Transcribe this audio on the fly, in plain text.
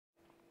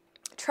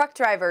Truck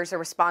drivers are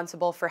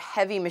responsible for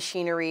heavy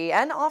machinery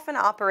and often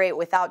operate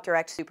without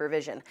direct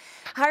supervision.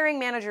 Hiring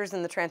managers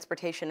in the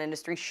transportation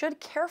industry should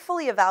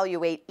carefully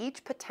evaluate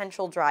each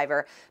potential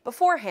driver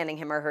before handing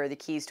him or her the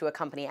keys to a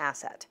company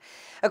asset.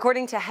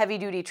 According to Heavy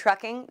Duty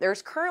Trucking,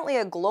 there's currently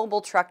a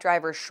global truck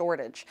driver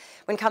shortage.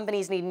 When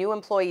companies need new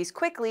employees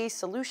quickly,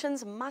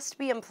 solutions must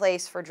be in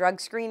place for drug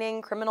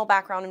screening, criminal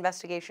background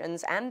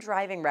investigations, and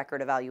driving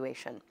record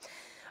evaluation.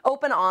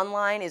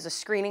 OPENonline is a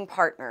screening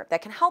partner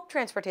that can help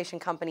transportation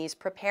companies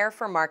prepare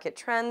for market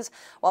trends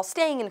while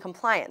staying in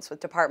compliance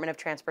with Department of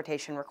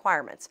Transportation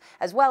requirements,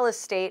 as well as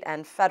state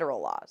and federal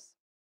laws.